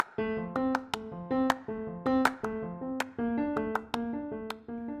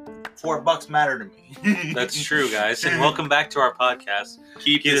$4 matter to me. That's true, guys. And welcome back to our podcast.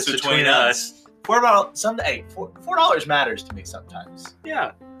 Keep this between us. $4 matters to me sometimes.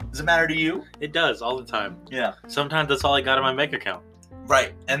 Yeah, Does it matter to you? it does all the time. Yeah. Sometimes that's all I got in my bank account.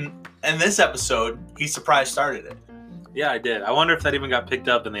 Right. And this episode, he surprise started it. Yeah, I did. I wonder if that even got picked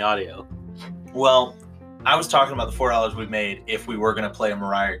up in the audio. Well, I was talking about the $4 we made if we were going to play a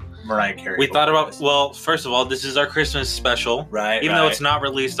Mariah Carey. We thought about, this. well, first of all, this is our Christmas special. Right. Even though it's not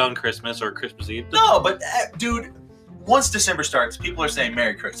released on Christmas or Christmas Eve. No, but dude, once December starts, people are saying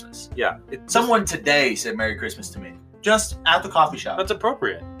Merry Christmas. Yeah. Someone today said Merry Christmas to me. Just at the coffee shop. That's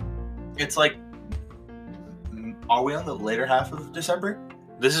appropriate. It's like, are we on the later half of December?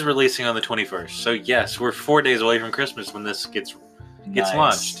 This is releasing on the 21st. So yes, we're 4 days away from Christmas when this gets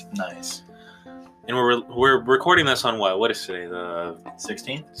launched. Nice. And we're recording this on what? What is today? The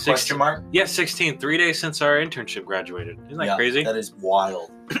 16th? Question mark? Yeah, 16. 3 days since our internship graduated. Isn't that crazy? That is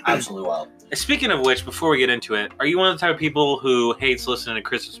wild. Absolutely wild. Speaking of which, before we get into it, are you one of the type of people who hates listening to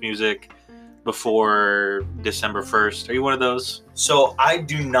Christmas music before December 1st? Are you one of those? So I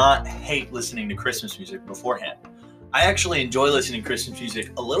do not hate listening to Christmas music beforehand. I actually enjoy listening to Christmas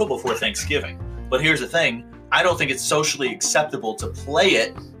music a little before Thanksgiving. But here's the thing. I don't think it's socially acceptable to play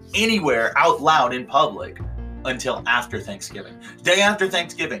it anywhere out loud in public until after Thanksgiving. Day after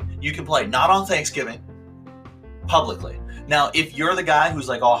Thanksgiving, you can play. Not on Thanksgiving, publicly. Now, if you're the guy who's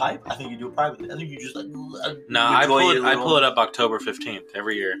like all hype, I think you do it privately. I think you just like. No, I pull it up October 15th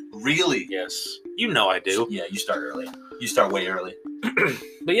every year. Really? Yes. You know I do. Yeah, you start early. You start way early.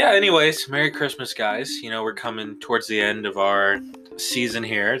 But yeah, anyways, Merry Christmas, guys. You know, we're coming towards the end of our season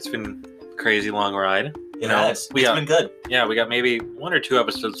here. It's been a crazy long ride. It's been good. Yeah, we got maybe 1 or 2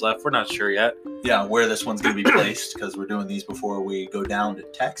 episodes left. We're not sure yet. Yeah, where this one's going to be placed, because we're doing these before we go down to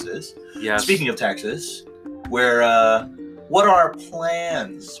Texas. Yes. Speaking of Texas, what are our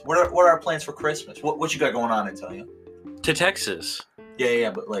plans? What are our plans for Christmas? What you got going on, Antonio? To Texas. Yeah,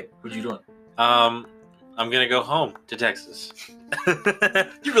 but like, what you doing? I'm going to go home to Texas.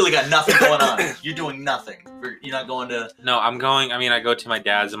 You really got nothing going on. You're doing nothing. You're not going to... No, I'm going... I mean, I go to my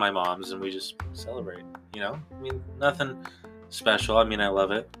dad's and my mom's, and we just celebrate, you know? I mean, nothing special. I mean, I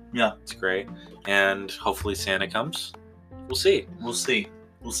love it. Yeah. It's great. And hopefully Santa comes. We'll see. We'll see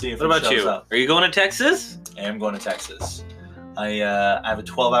if What about shows you? up. Are you going to Texas? I am going to Texas. I have a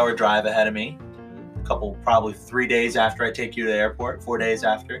 12-hour drive ahead of me. Probably 3 days after I take you to the airport. 4 days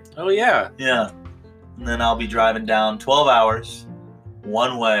after. Oh, yeah. Yeah. And then I'll be driving down 12 hours,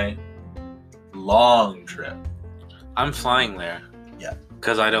 one way, long trip. I'm flying there. Yeah.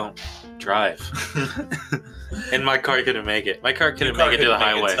 Because I don't drive. And my car couldn't make it. My car couldn't make it to the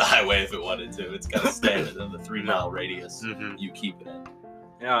highway. It's the highway if it wanted to. It's got to stay within the 3-mile radius. Mm-hmm. You keep it in.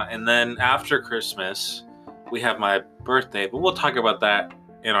 Yeah, and then after Christmas, we have my birthday, but we'll talk about that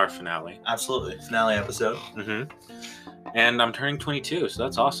in our finale. Absolutely. Finale episode. Mm-hmm. And I'm turning 22, so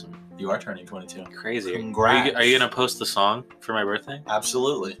that's awesome. You are turning 22. Crazy. Congrats. Are you going to post the song for my birthday?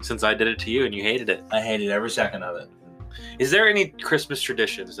 Absolutely. Since I did it to you and you hated it. I hated every second of it. Is there any Christmas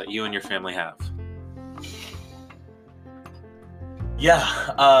traditions that you and your family have?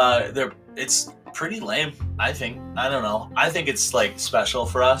 Yeah, it's pretty lame, I think. I don't know. I think it's like special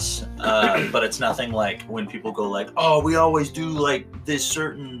for us, but it's nothing like when people go like, oh, we always do like this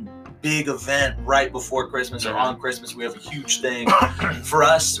certain big event right before Christmas or on Christmas. We have a huge thing. For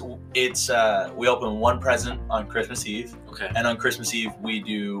us, it's we open one present on Christmas Eve. Okay. And on Christmas Eve, we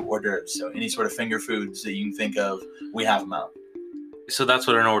do hors d'oeuvres. So any sort of finger foods that you can think of, we have them out. So that's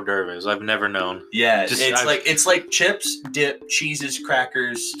what an hors d'oeuvre is. I've never known. Yeah, it's like chips, dip, cheeses,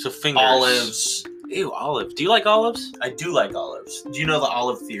 crackers, so fingers. Olives. Ew, olives. Do you like olives? I do like olives. Do you know the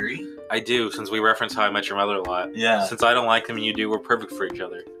olive theory? I do, since we reference How I Met Your Mother a lot. Yeah. Since I don't like them and you do, we're perfect for each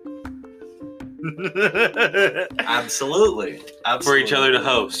other. Absolutely. For each other to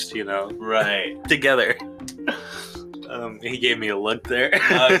host, you know. Right. Together. He gave me a look there.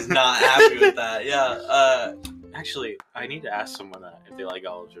 I was not happy with that. Yeah. Actually, I need to ask someone that if they like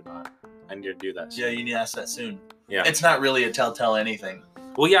olives or not. I need to do that soon. Yeah, you need to ask that soon. Yeah. It's not really a telltale anything.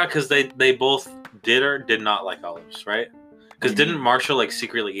 Well, yeah, because they both did or did not like olives, right? Because didn't Marshall like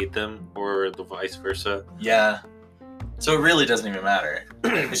secretly eat them, or the vice versa? Yeah. So it really doesn't even matter.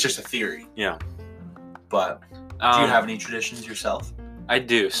 It's just a theory. Yeah. But do you have any traditions yourself? I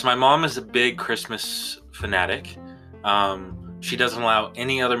do. So my mom is a big Christmas fanatic. She doesn't allow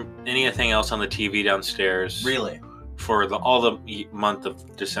anything else on the TV downstairs. Really? For all the month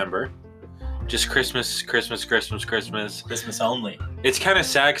of December. just Christmas. Christmas only. It's kind of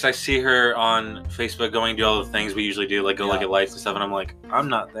sad because I see her on Facebook going to all the things we usually do, like go Yeah. look at lights and stuff, and I'm like, I'm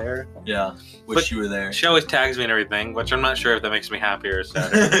not there. Yeah. Wish But you were there. She always tags me and everything, which I'm not sure if that makes me happier or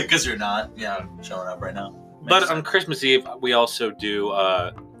sadder. Because you're not. Yeah, I'm showing up right now. But on Christmas Eve, we also do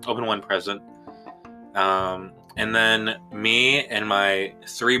open one present. And then me and my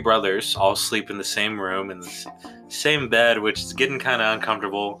 3 brothers all sleep in the same room in the same bed, which is getting kind of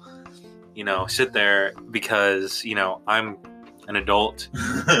uncomfortable. You know, sit there because, you know, I'm an adult.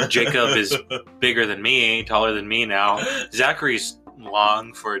 Jacob is bigger than me, taller than me now. Zachary's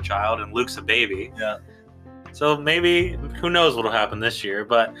long for a child, and Luke's a baby. Yeah. So maybe, who knows what'll happen this year,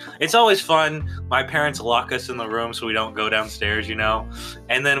 but it's always fun. My parents lock us in the room so we don't go downstairs, you know?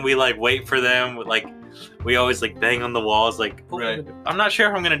 And then we, like, wait for them. Like, we always, like, bang on the walls, like, oh, Right. I'm not sure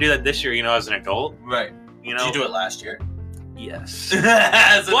if I'm going to do that this year, you know, as an adult. Right. You know? Did you do it last year? Yes.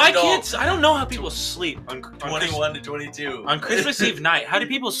 As an Well, adult. I don't know how people sleep on 21 to 22. on Christmas Eve night. How do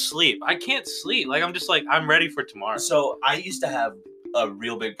people sleep? I can't sleep. Like, I'm just like, I'm ready for tomorrow. So I used to have a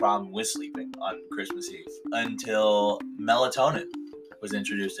real big problem with sleeping on Christmas Eve until melatonin was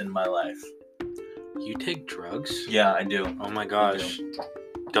introduced into my life. You take drugs? Yeah, I do. Oh my gosh.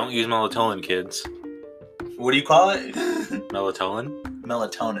 Don't use melatonin, kids. What do you call it? Melatonin?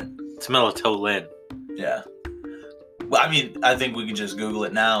 Melatonin. It's melatonin. Yeah. Well, I mean, I think we can just Google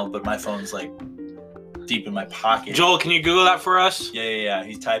it now, but my phone's like deep in my pocket. Joel, can you Google that for us? Yeah.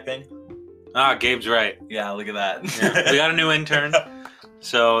 He's typing. Ah, Gabe's right. Yeah, look at that. Yeah, we got a new intern,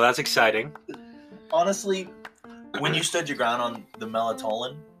 so that's exciting. Honestly, when you stood your ground on the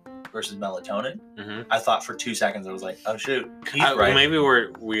melatonin versus melatonin, Mm-hmm. I thought for 2 seconds, I was like, oh shoot, he's Well, right. maybe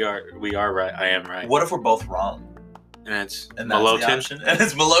we are right. I am right. What if we're both wrong? And it's And that's the melatonin. option? And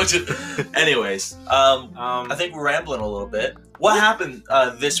it's melatonin. Anyways, I think we're rambling a little bit. What happened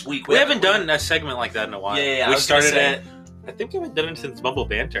this week? we haven't done a segment like that in a while. Yeah, I we was gonna started say. it. I think we haven't done it since Bumble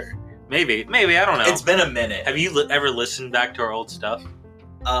Banter. Maybe. I don't know. It's been a minute. Have you ever listened back to our old stuff?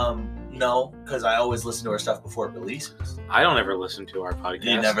 No, because I always listen to our stuff before it releases. I don't ever listen to our podcast.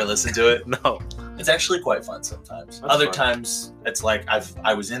 You never listen to it? No. It's actually quite fun sometimes. That's Other fun. times, it's like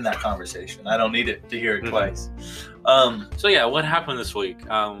I was in that conversation. I don't need it to hear it Mhm. twice. So yeah, what happened this week?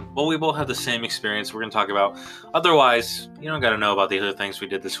 Well, we both have the same experience we're going to talk about. Otherwise, you don't got to know about the other things we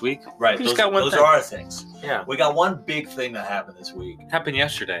did this week. Right, We just those, got one those thing. are our things. Yeah. We got one big thing that happened this week. It happened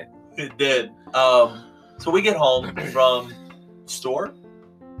yesterday. It did. So we get home from store.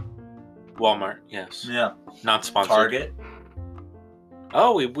 Walmart, yes. Yeah. Not sponsored. Target.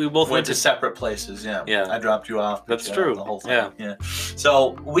 Oh, we both Went to separate places. Yeah. Yeah. I dropped you off. That's picked you up, true. The whole thing. Yeah. Yeah.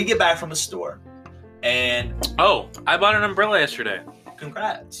 So we get back from the store, and Oh, I bought an umbrella yesterday.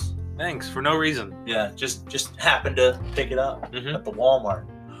 congrats. Thanks, for no reason. Yeah. Just happened to pick it up Mhm. at the Walmart.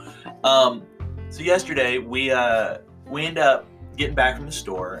 So yesterday we end up getting back from the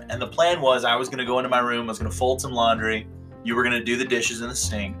store, and the plan was I was gonna go into my room, I was gonna fold some laundry, you were gonna do the dishes in the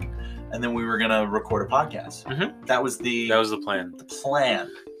sink, and then we were gonna record a podcast. Mhm. That was the That was the plan. plan.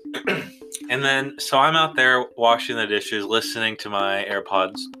 And then, so I'm out there washing the dishes, listening to my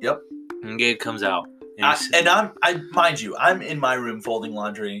AirPods. Yep. And Gabe comes out. And Mind you, I'm in my room folding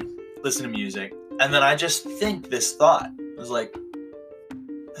laundry, listening to music, and then I just think this thought. I was like,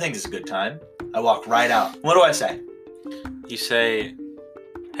 I think it's a good time. I walk right out. What do I say? you say,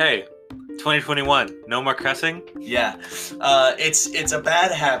 hey, 2021, no more cussing? Yeah, it's a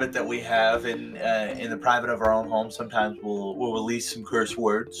bad habit that we have in the private of our own home. Sometimes we'll release some curse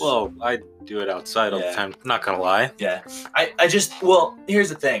words. Well, I do it outside all the Yeah. time. Not gonna lie. Yeah, here's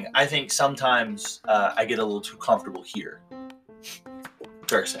the thing. I think sometimes I get a little too comfortable here.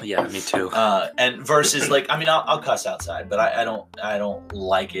 Cursing. Yeah, me too. And versus like, I mean, I'll cuss outside, but I don't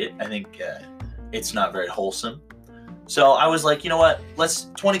like it. I think it's not very wholesome. So I was like, you know what? Let's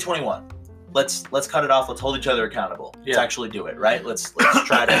 2021. Let's cut it off. Let's hold each other accountable. Let's Yeah. actually do it, right? Let's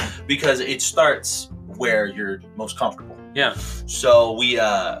try to, because it starts where you're most comfortable. Yeah. So we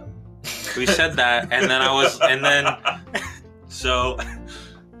said that, and then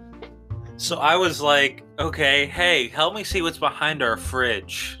so I was like, okay, hey, help me see what's behind our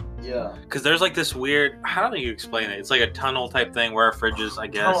fridge. yeah. Because there's like this weird, how do you explain it? It's like a tunnel type thing where our fridge is, I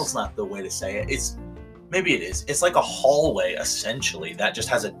guess. Tunnel's not the way to say it. Maybe it is. It's like a hallway essentially that just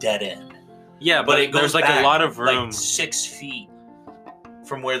has a dead end. Yeah, but it goes there's like back a lot of room. like 6 feet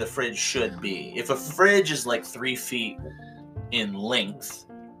from where the fridge should be. If a fridge is like 3 feet in length,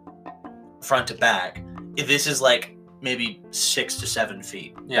 front to back, this is like maybe 6 to 7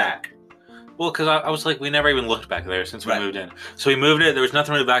 feet back. Well, because I was like, we never even looked back there since we Right. moved in. So we moved it. There was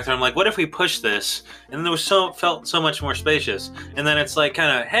nothing really back there. I'm like, what if we push this? And then there was felt so much more spacious. And then it's like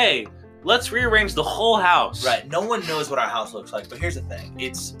kind of, hey, let's rearrange the whole house. Right. No one knows what our house looks like, but here's the thing.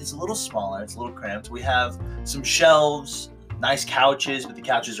 It's a little smaller. It's a little cramped. We have some shelves, nice couches, but the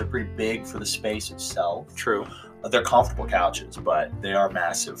couches are pretty big for the space itself. True. They're comfortable couches, but they are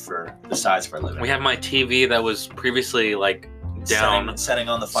massive for the size of our living room. We have my TV that was previously like down, sitting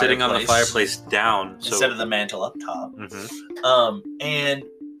on the fireplace. sitting on the fireplace down, instead of the mantle up top. Mhm. And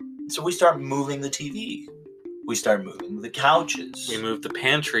so we start moving the TV. We start moving the couches. We moved the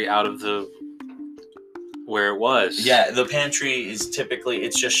pantry out of where it was. Yeah, the pantry is typically,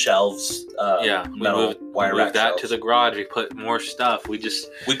 it's just shelves. We moved that shelves. to the garage. We put more stuff. We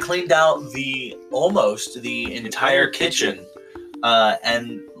cleaned out almost the entire kitchen,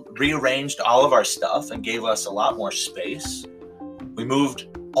 and rearranged all of our stuff and gave us a lot more space. We moved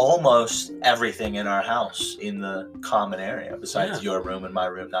almost everything in our house in the common area, besides your room and my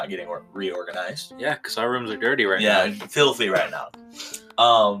room not getting reorganized. Yeah, because our rooms are dirty right now. Yeah, filthy right now.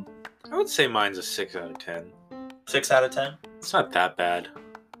 I would say mine's a 6 out of 10. 6 out of 10? It's not that bad.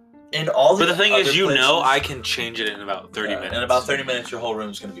 And all But the thing is, places, I can change it in about 30 minutes. In about 30 minutes, your whole room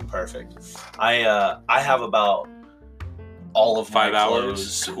is going to be perfect. I have about all of 5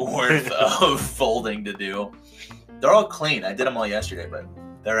 hours worth of folding to do. They're all clean. I did them all yesterday, but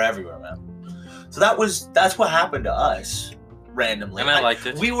they're everywhere, man. So that's what happened to us randomly. And I liked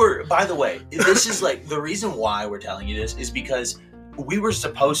it. By the way, this is like the reason why we're telling you this is because we were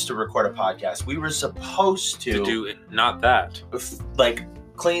supposed to record a podcast. We were supposed to do it, not that. Like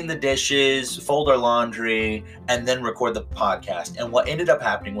clean the dishes, fold our laundry, and then record the podcast. And what ended up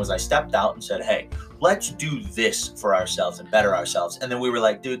happening was I stepped out and said, hey, let's do this for ourselves and better ourselves. And then we were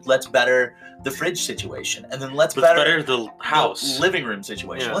like, dude, let's better the fridge situation. And then let's better the house. The living room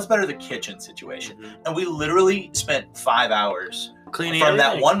situation. Yeah. Let's better the kitchen situation. Mm-hmm. And we literally spent 5 hours cleaning from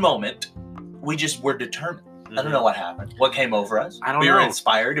everything. that one moment. We just were determined. Mm-hmm. I don't know what happened. What came over us? I don't We know. were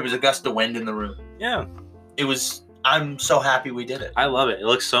inspired. It was a gust of wind in the room. Yeah. I'm so happy we did it. I love it.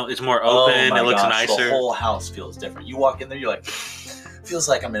 It's more open. It looks nicer. The whole house feels different. You walk in there, you're like, feels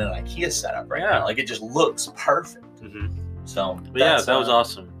like I'm in an IKEA setup right now. Like it just looks perfect. Mm-hmm. So that was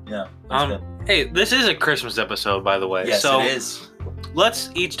awesome. Yeah. Hey, this is a Christmas episode, by the way. Yes, so it is. Let's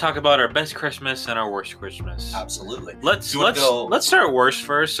each talk about our best Christmas and our worst Christmas. Absolutely. Let's start worst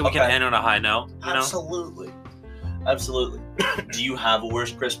first, so we can end on a high note. Absolutely. Do you have a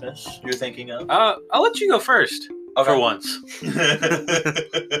worst Christmas you're thinking of? I'll let you go first. Okay. For once.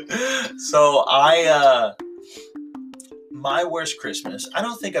 So my worst Christmas, I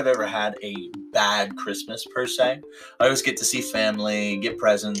don't think I've ever had a bad Christmas per se. I always get to see family, get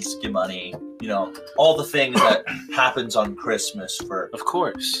presents, get money, all the things that happens on Christmas for, of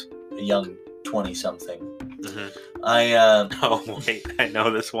course, a young 20-something. Mm-hmm. Oh wait, I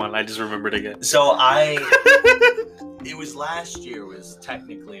know this one. I just remembered again. So it was last year was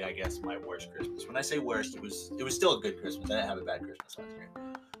technically, I guess, my worst Christmas. When I say worst, it was still a good Christmas. I didn't have a bad Christmas last year.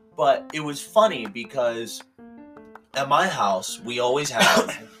 But it was funny because at my house, we always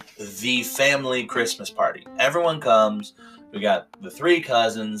have the family Christmas party. Everyone comes. We got the 3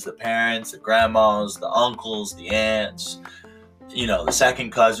 cousins, the parents, the grandmas, the uncles, the aunts, the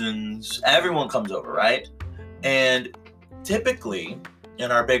second cousins. Everyone comes over, right? And typically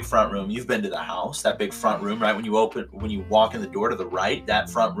in our big front room, you've been to the house, that big front room, right? When you walk in the door to the right, that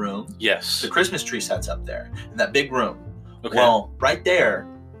front room. Yes. The Christmas tree sets up there in that big room. Okay. Well, right there,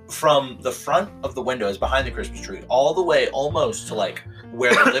 from the front of the windows behind the Christmas tree, all the way almost to like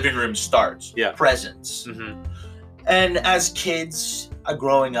where the living room starts. Yeah. Presents. Mm-hmm. And as kids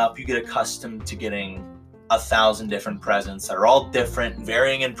growing up, you get accustomed to getting 1,000 different presents that are all different,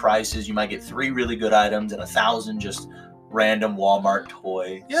 varying in prices. You might get 3 really good items and 1,000 just random Walmart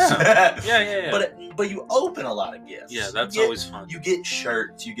toys. Yeah. But you open a lot of gifts. Yeah, that's always fun. You get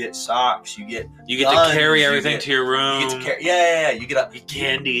shirts, you get socks, you get guns, to carry everything to your room. You get to carry, you get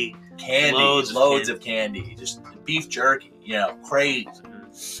candy, loads of candy, just beef jerky, crazy.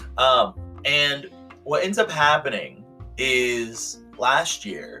 And what ends up happening is last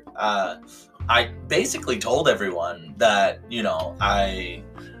year, I basically told everyone that,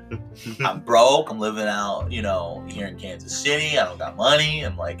 I'm broke. I'm living out, here in Kansas City. I don't got money.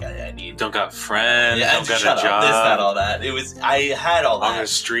 I'm like, I need. Don't got friends. Yeah, don't got shut a job. This, that, all that. I had all that. On the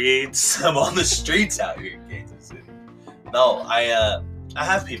streets. I'm on the streets out here in Kansas City. No, I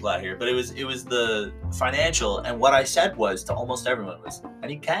have people out here, but it was the financial. And what I said was to almost everyone was, I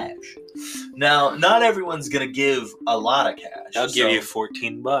need cash. Now, not everyone's gonna give a lot of cash. I'll give you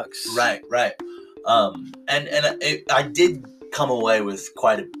 $14. Right. I did come away with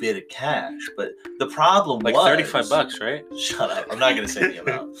quite a bit of cash, but the problem was $35, right? Shut up! I'm not gonna say the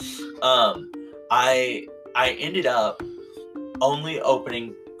amount. I ended up only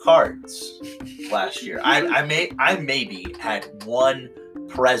opening cards last year. I maybe had one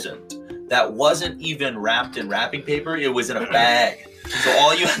present that wasn't even wrapped in wrapping paper. It was in a bag. So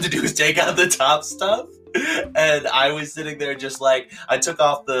all you had to do is take out the top stuff. And I was sitting there just like, I took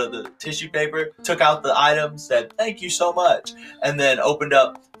off the tissue paper, took out the items, said, thank you so much. And then opened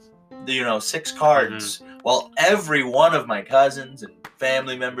up, 6 cards. While every one of my cousins and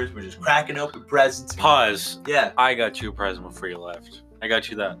family members were just cracking open presents. Pause. Yeah. I got you a present before you left. I got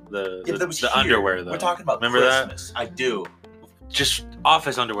you that. That was the here. underwear, though. We're talking about Remember Christmas. I do. Just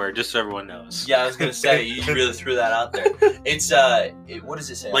office underwear, just so everyone knows. Yeah, I was going to say, you really threw that out there. It's, what does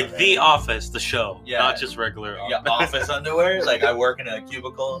it say? Like The Office, the show. Yeah. Not just regular Yeah, office underwear. Like, I work in a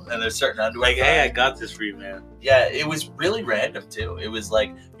cubicle, and there's certain underwear. Like, hey, I got this for you, man. Yeah, it was really random, too. It was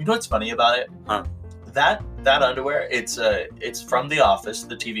like, you know what's funny about it? Huh? That underwear, it's from The Office,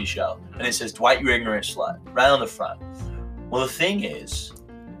 the TV show, and it says, Dwight, you ignorant slut, right on the front. Well, the thing is,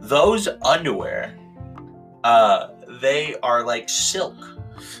 those underwear, they are like silk.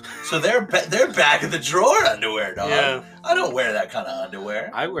 So they're back of the drawer underwear, dog. Yeah. I don't wear that kind of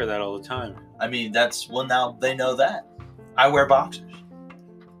underwear. I wear that all the time. I mean, now they know that. I wear boxers.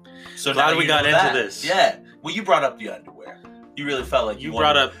 So Glad now we you got know into that. this. Yeah. Well, you brought up the underwear. You really felt like You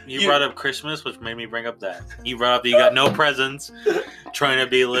brought up Christmas, which made me bring up that. You brought up that you got no presents, trying to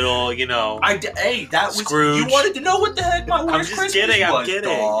be a little, Hey, that was Scrooge. You wanted to know what the heck my worst just Christmas kidding, I'm was, kidding.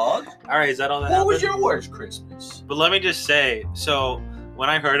 dog. All right, is that all that What happened? was your worst Christmas? But let me just say, so when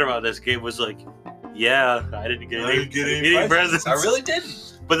I heard about this, Gabe was like, "Yeah, I didn't get any presents. I really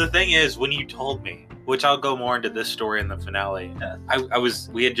didn't. But the thing is, when you told me, which I'll go more into this story in the finale, Yeah.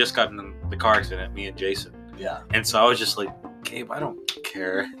 we had just gotten in the car accident, me and Jason, Yeah. and so I was just like, Gabe, I don't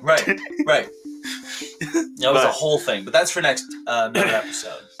care. Right. Right. That was a whole thing, but that's for next another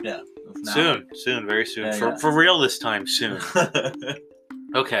episode. Yeah. Soon, very soon. Yeah, For real this time, soon.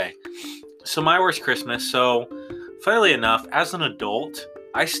 Okay, so my worst Christmas. So, funnily enough, as an adult,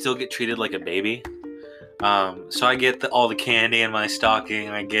 I still get treated like a baby. So I get all the candy in my stocking.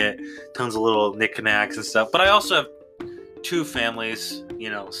 I get tons of little knickknacks and stuff. But I also have 2 families,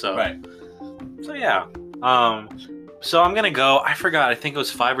 so. Right. So yeah. So I'm gonna go. I forgot. I think it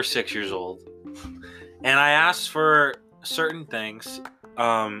was 5 or 6 years old, and I asked for certain things.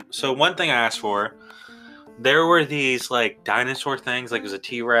 So one thing I asked for, there were these like dinosaur things. Like, it was a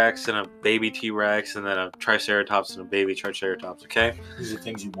T-Rex and a baby T-Rex, and then a Triceratops and a baby Triceratops. Okay. These are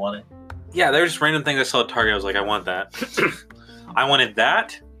things you wanted. Yeah, they were just random things I saw at Target. I was like, I want that. I wanted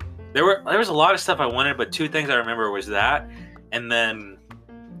that. There was a lot of stuff I wanted, but 2 things I remember was that, and then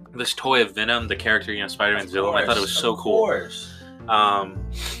this toy of Venom, the character, Spider-Man's villain. I thought it was so cool. Of course.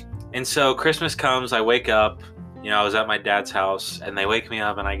 And so Christmas comes, I wake up, I was at my dad's house, and they wake me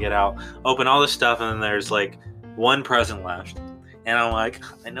up, and I get out, open all this stuff, and then there's like one present left. And I'm like,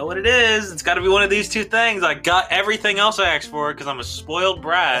 I know what it is. It's got to be one of these 2 things. I got everything else I asked for because I'm a spoiled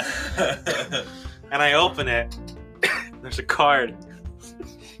brat. And I open it. There's a card.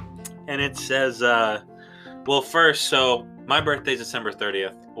 And it says, first, so my birthday's December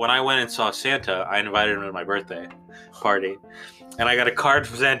 30th. When I went and saw Santa, I invited him to my birthday party. And I got a card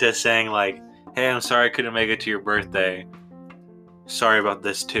from Santa saying, like, hey, I'm sorry I couldn't make it to your birthday. Sorry about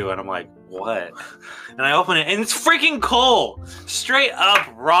this, too. And I'm like, what? And I open it, and it's freaking coal. Straight up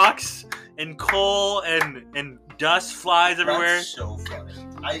rocks and coal and dust flies everywhere. That's so funny.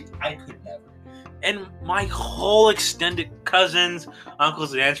 I could never. And my whole extended cousins,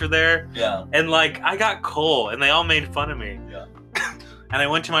 uncles, and aunts were there. Yeah. And, like, I got coal, and they all made fun of me. Yeah. And I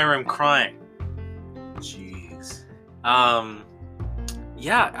went to my room crying. Jeez.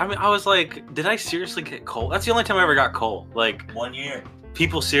 Yeah, I mean, I was like, did I seriously get coal? That's the only time I ever got coal. Like, 1 year.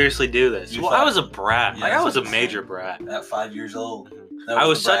 People seriously do this. You Well, thought- I was a brat. Yeah, like, I was a that's major brat. At 5 years old. I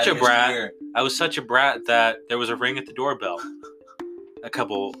was such a the brat. year. I was such a brat that there was a ring at the doorbell.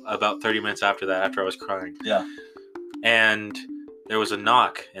 About 30 minutes after that, after I was crying. Yeah. And there was a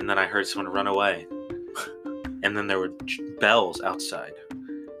knock, and then I heard someone run away. And then there were bells outside.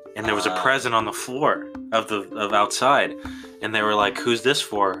 And there was a present on the floor of outside. And they were like, who's this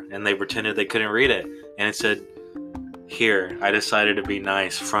for? And they pretended they couldn't read it. And it said, here, I decided to be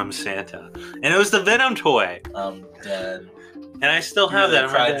nice, from Santa. And it was the Venom toy. I'm dead. And I still You have really that.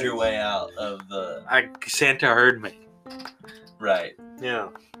 cried your way out of the... Santa heard me. Right. Yeah.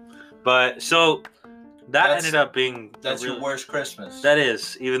 But, so, ended up being... That's your worst Christmas. That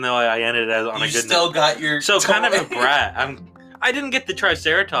is, even though I ended it on a good You still note. got your So, kind of a toy. brat. I didn't get the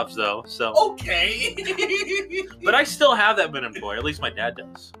Triceratops, though, so... Okay. But I still have that Venom toy. At least my dad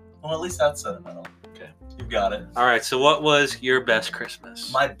does. Well, at least that's sentimental. Okay. You've got it. All right, so what was your best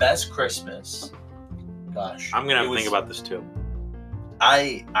Christmas? My best Christmas... Gosh. I'm going to have it to think was- about this, too.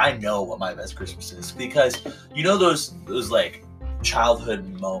 I know what my best Christmas is, because you know those like childhood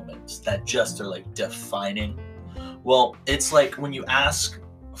moments that just are like defining. Well, it's like when you ask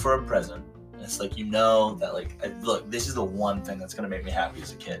for a present, it's like, you know, that like, look, this is the one thing that's gonna make me happy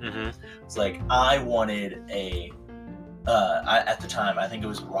as a kid. It's like, I wanted at the time, I think it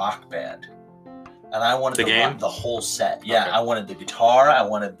was Rock Band, and I wanted the whole set. Yeah, okay. I wanted the guitar, I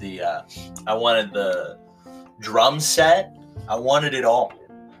wanted the drum set, I wanted it all.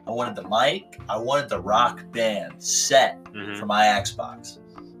 I wanted the mic, I wanted the Rock Band set for my Xbox,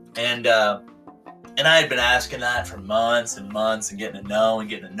 and I had been asking that for months and months, and getting to know and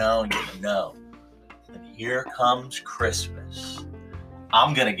getting to know and getting to know. And here comes Christmas.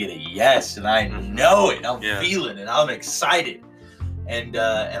 I'm gonna get a yes, and I know it. I'm feeling it. I'm excited, and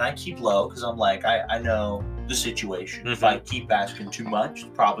I keep low because I'm like, I know the situation. If I keep asking too much, it's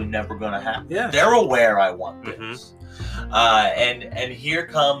probably never gonna happen. Yeah. They're aware I want this, and here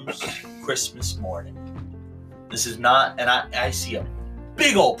comes Christmas morning. This is not, and I see a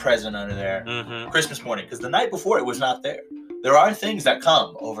big old present under there. Christmas morning, because the night before it was not there. There are things that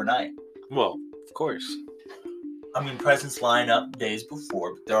come overnight. Well, of course. I mean, presents line up days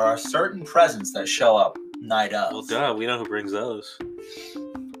before, but there are certain presents that show up night of. Well, duh, we know who brings those.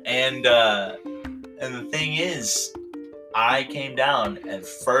 And the thing is, I came down, and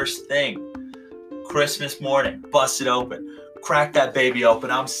first thing, Christmas morning, busted open, cracked that baby open.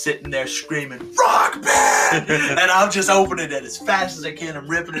 I'm sitting there screaming, Rock Band! And I'm just opening it as fast as I can. I'm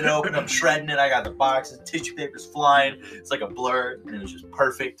ripping it open. I'm shredding it. I got the boxes, tissue paper's flying. It's like a blur, and it was just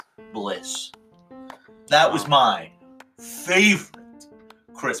perfect bliss. That was my favorite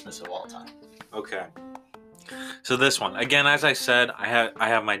Christmas of all time. Okay. So this one, again, as I said, I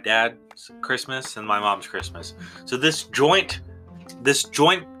have my dad's Christmas and my mom's Christmas. So these joint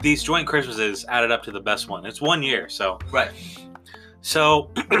Christmases added up to the best one. It's 1 year, so. Right. So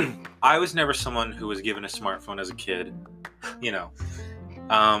I was never someone who was given a smartphone as a kid, you know.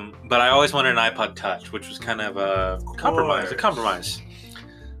 But I always wanted an iPod Touch, which was kind of a compromise.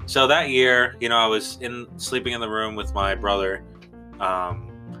 So that year, you know, I was sleeping in the room with my brother,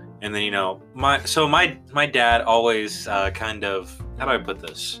 and then, you know, my dad always kind of, how do I put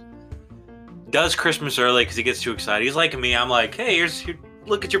this? Does Christmas early because he gets too excited. He's like me. I'm like, hey,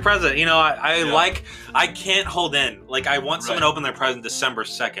 look at your present. You know, I can't hold in. Like, I want someone to open their present December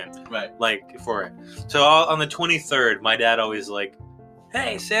 2nd. Right. Like, for it. So on the 23rd, my dad always like,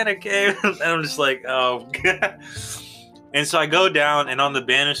 hey, Santa came. And I'm just like, oh, God. And so I go down, and on the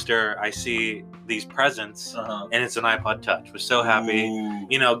banister, I see these presents, and it's an iPod Touch. Was so happy. Ooh.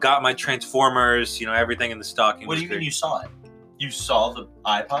 You know, got my Transformers, you know, everything in the stocking. What do you mean you saw it? You saw the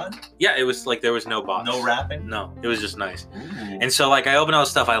iPod? Yeah, it was like there was no box. No wrapping? No, it was just nice. Ooh. And so, like, I opened all the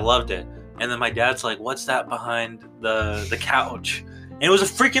stuff. I loved it. And then my dad's like, what's that behind the couch? And it was a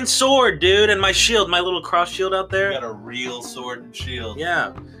freaking sword, dude, and my shield, my little cross shield out there. You got a real sword and shield.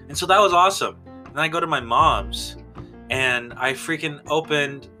 Yeah. And so that was awesome. And then I go to my mom's, and I freaking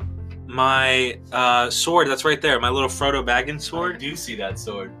opened my sword that's right there, my little Frodo Baggins sword. I do see that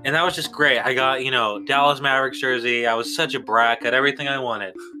sword. And that was just great. I got, you know, Dallas Mavericks jersey. I was such a brat, got everything I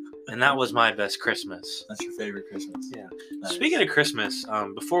wanted. And that was my best Christmas. That's your favorite Christmas? Yeah. Nice. Speaking of Christmas,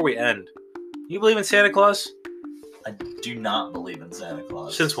 before we end, you believe in Santa Claus? I do not believe in Santa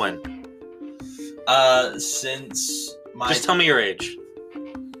Claus. Since when? Since my... Just tell me your age.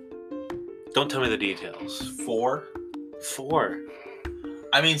 Don't tell me the details. 4.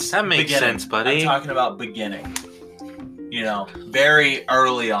 I mean, that makes sense, buddy. I'm talking about beginning. You know, very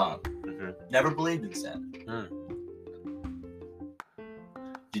early on. Never believed in Santa.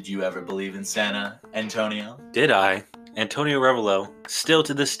 Did you ever believe in Santa, Antonio? Did I? Antonio Revelo, still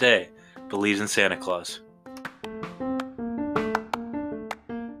to this day, believes in Santa Claus.